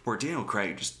just where Daniel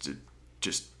Craig just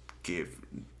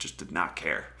did not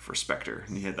care for Spectre,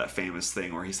 and he had that famous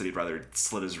thing where he said he'd rather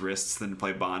slit his wrists than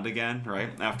play Bond again, right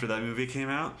after that movie came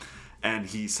out. And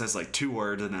he says like 2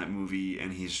 words in that movie,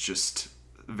 and he's just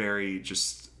very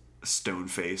just stone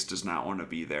faced, does not want to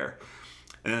be there.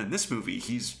 And then in this movie,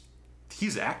 he's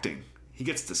he's acting. He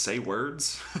gets to say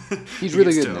words. He's he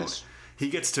really gets good in to this. he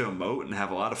gets to emote and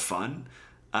have a lot of fun.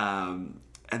 And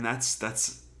that's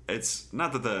it's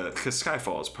not that because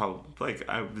Skyfall is probably, like,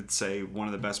 I would say one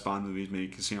of the best Bond movies. Maybe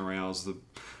Casino Royale's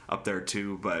up there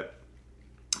too, but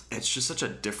it's just such a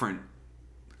different.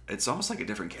 It's almost like a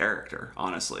different character.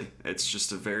 Honestly, it's just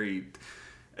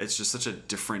such a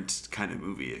different kind of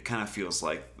movie. It kind of feels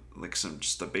like some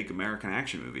just a big American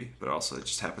action movie, but also it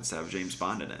just happens to have James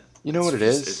Bond in it. You know what it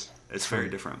is? It's very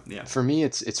different. Yeah. For me,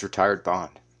 it's retired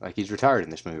Bond. Like, he's retired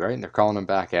in this movie, right? And they're calling him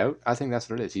back out. I think that's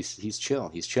what it is. He's chill.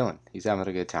 He's chilling. He's having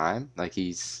a good time. Like,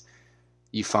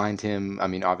 you find him. I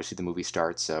mean, obviously the movie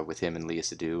starts with him and Leia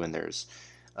Sadu, and there's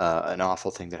an awful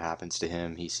thing that happens to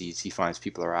him. He finds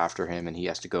people are after him, and he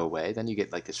has to go away. Then you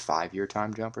get like this 5 year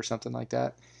time jump or something like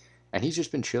that, and he's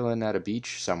just been chilling at a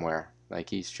beach somewhere. Like,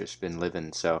 he's just been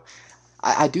living. So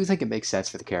I do think it makes sense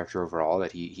for the character overall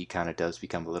that he kind of does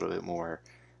become a little bit more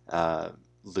uh,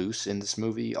 loose in this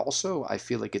movie. Also, I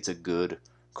feel like it's a good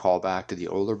callback to the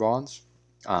older Bonds.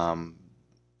 Um,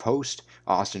 Post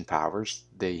Austin Powers,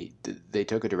 they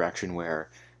took a direction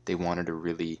where they wanted to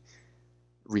really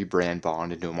rebrand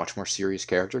Bond into a much more serious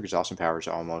character, because Austin Powers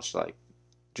almost like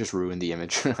just ruined the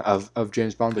image of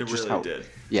James Bond, but It just really how, did.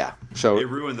 yeah. So It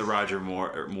ruined the Roger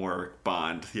Moore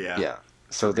Bond. Yeah. yeah.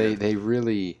 For So they good. they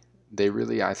really they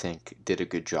really I think did a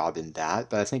good job in that.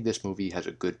 But I think this movie has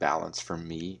a good balance for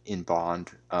me in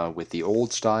Bond, with the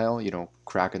old style,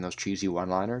 cracking those cheesy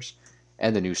one-liners,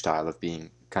 and the new style of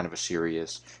being kind of a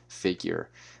serious figure.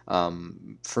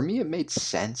 For me, it made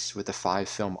sense with the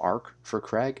five-film arc for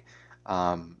Craig.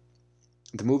 Um,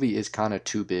 the movie is kind of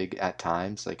too big at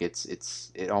times. Like,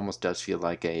 it almost does feel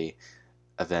like a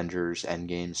Avengers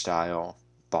Endgame style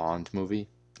Bond movie,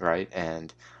 right?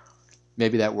 And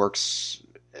maybe that works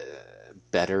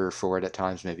better for it at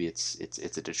times. Maybe it's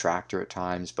a detractor at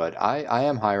times, but I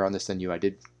am higher on this than you. I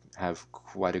did have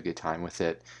quite a good time with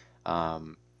it.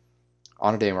 Um,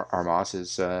 Ana de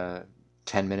Armas's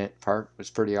 10-minute part was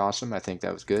pretty awesome. I think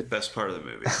that was good. Best part of the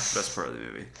movie. Best part of the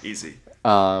movie. Easy.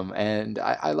 And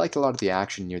I liked a lot of the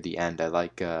action near the end. I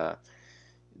like the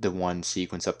one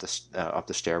sequence up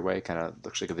the stairway. Kind of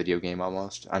looks like a video game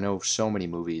almost. I know so many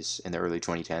movies in the early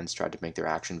 2010s tried to make their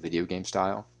action video game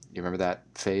style. You remember that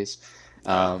phase?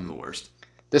 The Um, worst.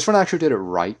 this one actually did it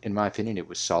right, in my opinion. It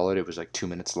was solid. It was like 2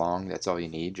 minutes long. That's all you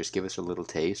need. Just give us a little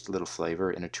taste, a little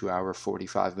flavor in a 2 hour,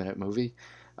 45-minute movie.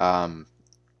 Um,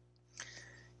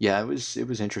 yeah, it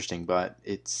was interesting, but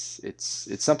it's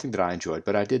something that I enjoyed.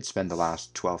 But I did spend the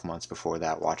last 12 months before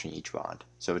that watching each Bond,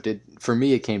 so it did for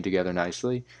me. It came together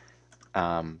nicely,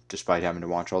 despite having to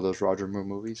watch all those Roger Moore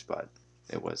movies. But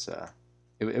it was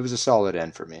it was a solid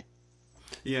end for me.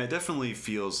 Yeah, it definitely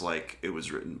feels like it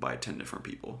was written by 10 different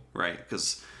people, right?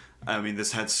 Because, I mean,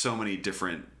 this had so many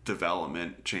different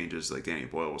development changes. Like, Danny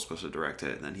Boyle was supposed to direct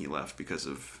it, and then he left because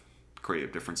of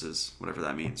creative differences, whatever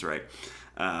that means, right?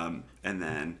 And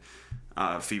then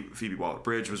Phoebe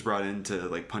Waller-Bridge was brought in to,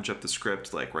 like, punch up the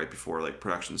script, like, right before, like,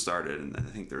 production started. And I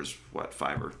think there's,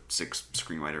 5 or 6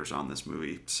 screenwriters on this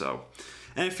movie. So,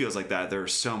 and it feels like that. There are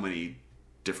so many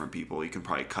different people. You can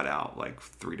probably cut out, like,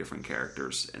 3 different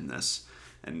characters in this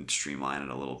and streamline it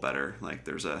a little better. Like,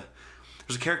 there's a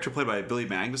character played by Billy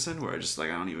Magnuson where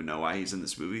I don't even know why he's in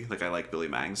this movie. Like, I like Billy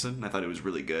Magnuson and I thought it was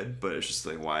really good, but it's just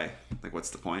like, why? Like,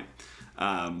 what's the point?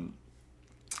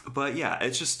 But yeah,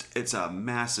 it's a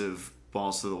massive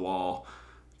balls to the wall.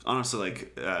 Honestly,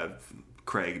 like,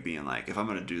 Craig being like, if I'm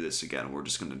gonna do this again, we're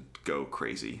just gonna go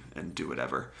crazy and do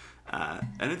whatever.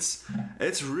 And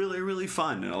it's really, really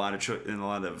fun in a lot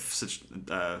of such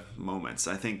moments.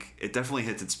 I think it definitely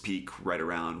hits its peak right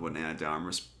around when Anna de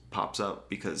Armas pops up,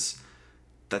 because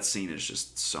that scene is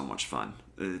just so much fun.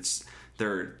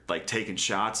 They're like taking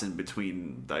shots in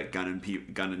between, like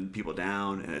gunning people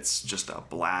down, and it's just a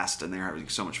blast. And they're having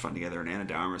so much fun together. And Anna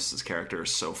de Armas's character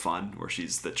is so fun, where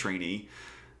she's the trainee.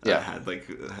 Yeah. Had like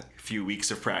a few weeks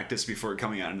of practice before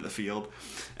coming out into the field,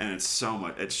 and it's so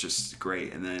much. It's just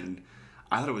great. And then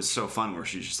I thought it was so fun where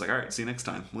she's just like, "All right, see you next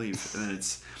time, leave." And then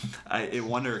I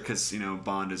wonder, because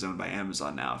Bond is owned by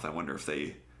Amazon now. If I wonder if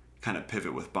they kind of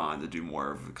pivot with Bond to do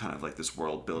more of kind of like this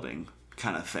world building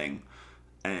kind of thing.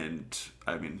 And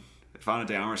I mean, if Ana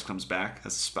de Armas comes back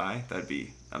as a spy, that'd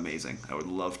be amazing. I would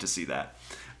love to see that.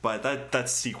 But that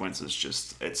sequence is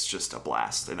just a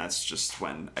blast, and that's just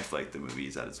when I feel like the movie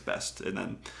is at its best.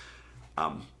 And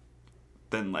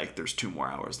then like there's 2 more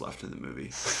hours left in the movie.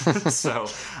 So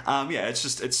yeah,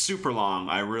 it's super long.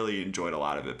 I really enjoyed a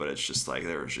lot of it, but it's just like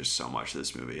there was just so much to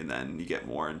this movie. And then you get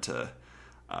more into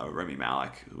Remy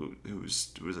Malek,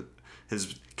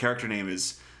 his character name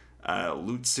is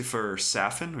Lucifer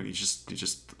Safin, or he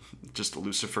just just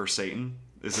Lucifer Satan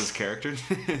is his character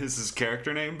is his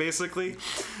character name basically.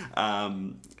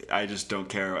 I just don't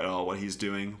care at all what he's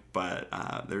doing, but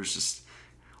there's just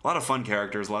a lot of fun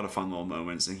characters, a lot of fun little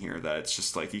moments in here that it's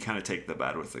just like you kind of take the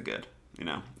bad with the good.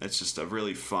 It's just a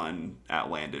really fun,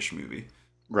 outlandish movie.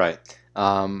 Right.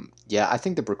 Yeah, I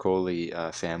think the Broccoli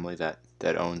family that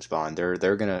owns Bond,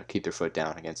 they're gonna keep their foot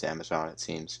down against Amazon. It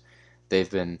seems they've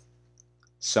been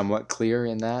somewhat clear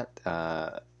in that.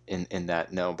 In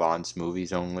that no Bond's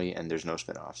movies only, and there's no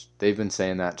spin-offs. They've been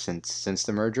saying that since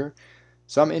the merger.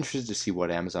 So I'm interested to see what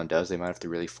Amazon does. They might have to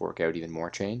really fork out even more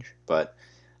change, but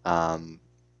um,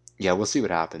 yeah, we'll see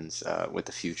what happens with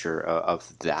the future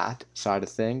of that side of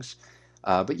things.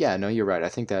 But yeah, no, you're right. I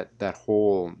think that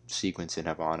whole sequence in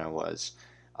Havana was,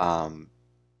 um,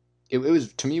 it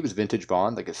was to me it was vintage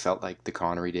Bond. Like it felt like the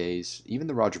Connery days, even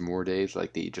the Roger Moore days,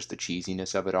 like the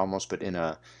cheesiness of it almost, but in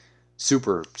a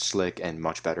super slick and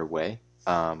much better way.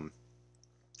 Um,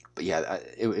 but yeah,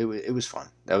 it was fun.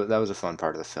 That was a fun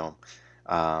part of the film.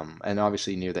 And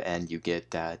obviously near the end you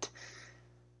get that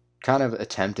kind of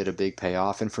attempt at a big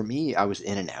payoff. And for me, I was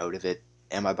in and out of it.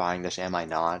 Am I buying this? Am I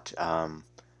not?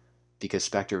 Because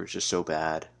Spectre was just so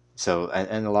bad. So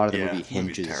and a lot of the Yeah, movie the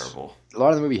movie's hinges. terrible. A lot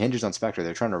of the movie hinges on Spectre.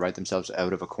 They're trying to write themselves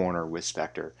out of a corner with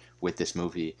Spectre with this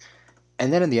movie.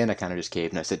 And then in the end, I kind of just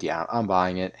caved and I said, "Yeah, I'm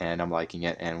buying it and I'm liking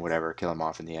it and whatever. Kill him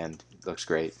off in the end. It looks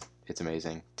great. It's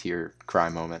amazing. Tear cry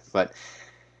moment." But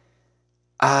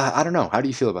I don't know. How do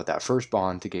you feel about that first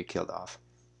Bond to get killed off?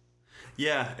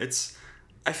 Yeah, it's.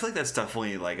 I feel like that's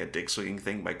definitely like a dick swinging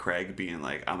thing by Craig, being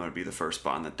like, "I'm gonna be the first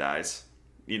Bond that dies."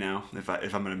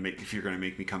 If you're gonna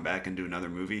make me come back and do another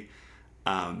movie,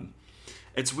 um,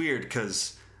 it's weird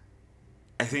because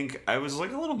I think I was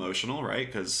like a little emotional, right?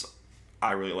 Because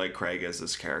I really like Craig as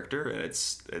this character, and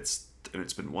it's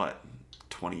been what,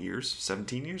 20 years,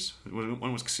 17 years. When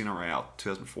was Casino Royale?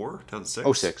 2004,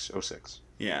 2006. 06, 06.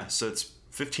 Yeah, so it's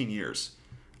 15 years.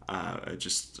 I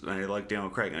like Daniel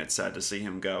Craig, and it's sad to see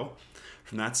him go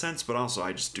from that sense. But also,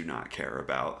 I just do not care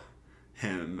about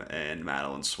him and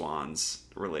Madeline Swan's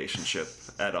relationship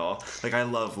at all. Like, I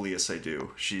love Leah Seydoux.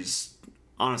 She's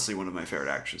honestly one of my favorite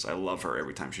actresses. I love her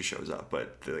every time she shows up.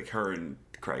 But like her and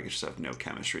Craig just have no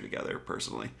chemistry together,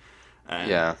 personally. And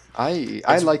Yeah, I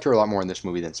liked her a lot more in this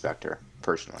movie than Spectre,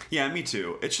 personally. yeah, me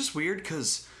too. It's just weird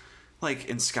because like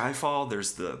in Skyfall,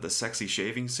 there's the sexy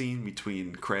shaving scene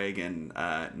between Craig and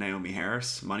Naomi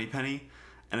Harris, Moneypenny,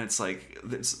 and it's like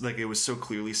it was so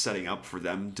clearly setting up for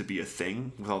them to be a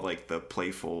thing with all like the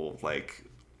playful like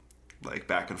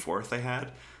back and forth they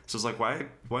had. So it's like why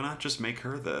not just make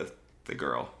her the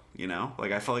girl,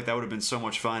 Like I felt like that would have been so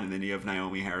much fun, and then you have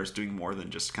Naomi Harris doing more than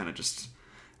just kind of just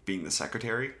being the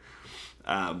secretary.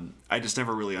 I just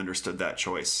never really understood that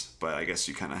choice, but I guess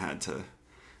you kind of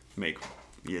make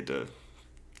you had to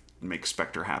make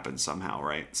Spectre happen somehow,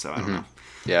 right? So I don't know.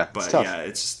 Yeah, it's But tough.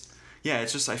 it's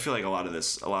just I feel like a lot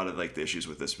of like the issues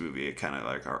with this movie, it kind of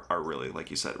like are really, like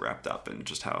you said, wrapped up in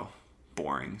just how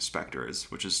boring Spectre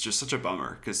is, which is just such a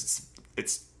bummer because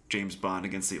it's James Bond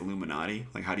against the Illuminati.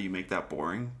 Like, how do you make that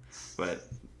boring? But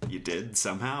you did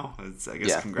somehow. I guess Yeah,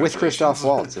 with congratulations. Christoph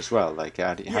Waltz as well. Like,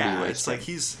 how do you waste It's like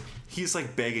him? he's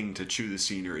like begging to chew the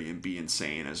scenery and be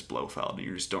insane as Blofeld, and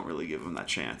you just don't really give him that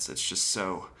chance. It's just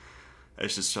so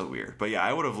weird. But yeah,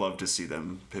 I would have loved to see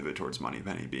them pivot towards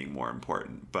Moneypenny being more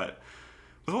important. But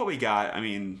with what we got, I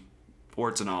mean,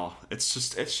 warts and all, it's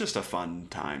just a fun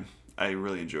time. I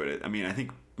really enjoyed it. I mean, I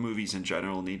think movies in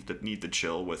general need to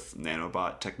chill with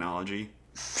nanobot technology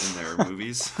in their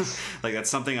movies. Like, that's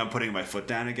something I'm putting my foot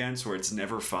down against, where it's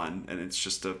never fun and it's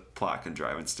just a plot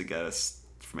contrivance to get us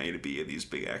from A to B in these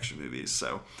big action movies.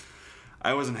 So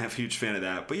I wasn't a huge fan of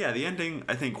that. But yeah, the ending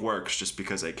I think works just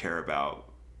because I care about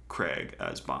Craig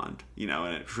as Bond,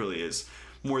 and it really is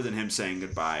more than him saying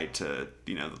goodbye to,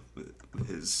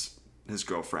 his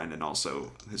girlfriend and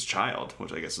also his child,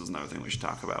 which I guess is another thing we should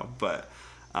talk about. But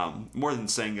more than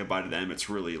saying goodbye to them, it's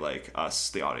really like us,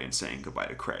 the audience, saying goodbye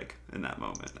to Craig in that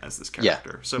moment as this Yeah,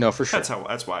 character. So no, for sure.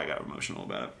 that's why I got emotional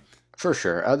about it. For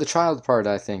sure. The child part,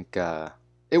 I think,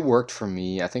 it worked for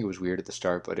me. I think it was weird at the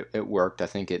start, but it worked. I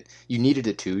think you needed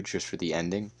it too, just for the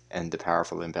ending and the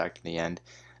powerful impact in the end.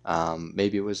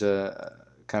 Maybe it was a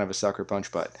kind of a sucker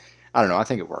punch, but I don't know. I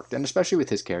think it worked, and especially with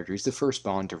his character, he's the first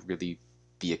Bond to really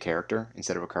be a character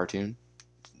instead of a cartoon,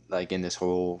 like in this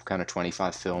whole kind of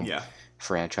 25 film Yeah.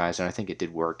 franchise, and I think it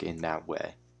did work in that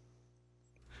way.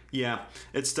 Yeah,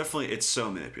 it's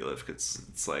so manipulative.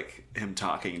 It's like him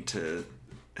talking to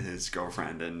his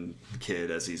girlfriend and kid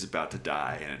as he's about to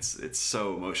die, and it's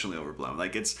so emotionally overblown.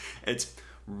 Like it's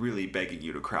really begging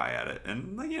you to cry at it.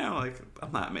 And like,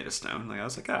 I'm not made of stone. Like I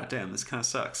was like, oh damn, this kind of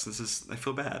sucks. I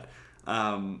feel bad.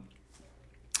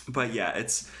 But yeah,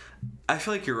 I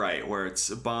feel like you're right, where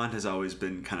Bond has always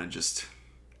been kind of just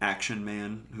action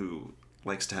man who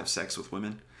likes to have sex with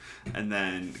women. And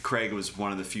then Craig was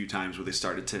one of the few times where they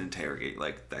started to interrogate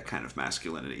like that kind of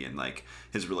masculinity and like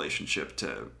his relationship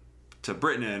to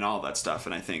Britain and all that stuff.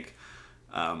 And I think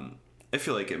I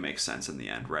feel like it makes sense in the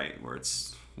end, right? Where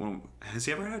has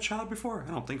he ever had a child before?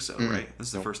 I don't think so, right? This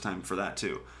is the first time for that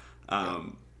too.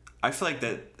 I feel like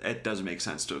that it does make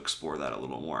sense to explore that a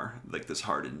little more, like this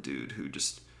hardened dude who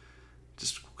just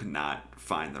could not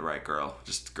find the right girl,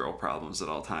 just girl problems at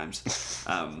all times.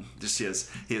 Just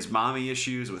he has mommy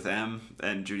issues with M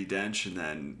and Judi Dench, and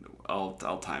then all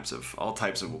types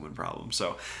of woman problems.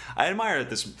 So I admire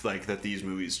that these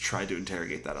movies try to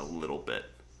interrogate that a little bit.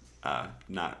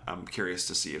 I'm curious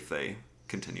to see if they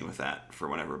continue with that for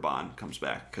whenever Bond comes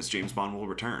back, because James Bond will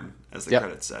return, as the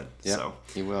credits said. Yep, so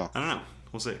he will. I don't know.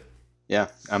 We'll see. Yeah,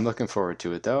 I'm looking forward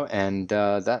to it though, and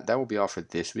that will be all for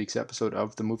this week's episode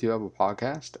of the Movie Level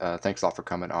Podcast. Thanks a lot for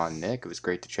coming on, Nick. It was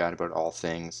great to chat about all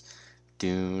things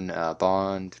Dune,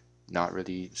 Bond. Not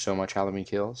really so much Halloween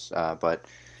Kills, but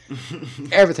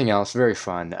everything else very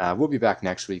fun. We'll be back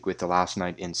next week with The Last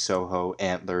Night in Soho,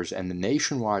 Antlers, and the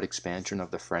nationwide expansion of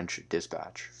the French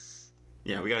Dispatch.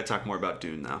 Yeah, we got to talk more about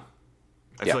Dune now.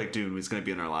 I feel like Dune is going to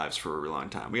be in our lives for a really long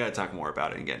time. We got to talk more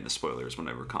about it and get into spoilers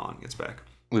whenever Colin gets back.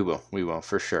 We will,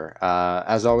 for sure.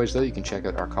 As always, though, you can check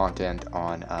out our content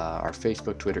on our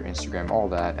Facebook, Twitter, Instagram, all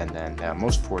that, and then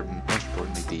most importantly,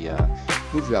 the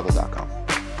movierebel.com.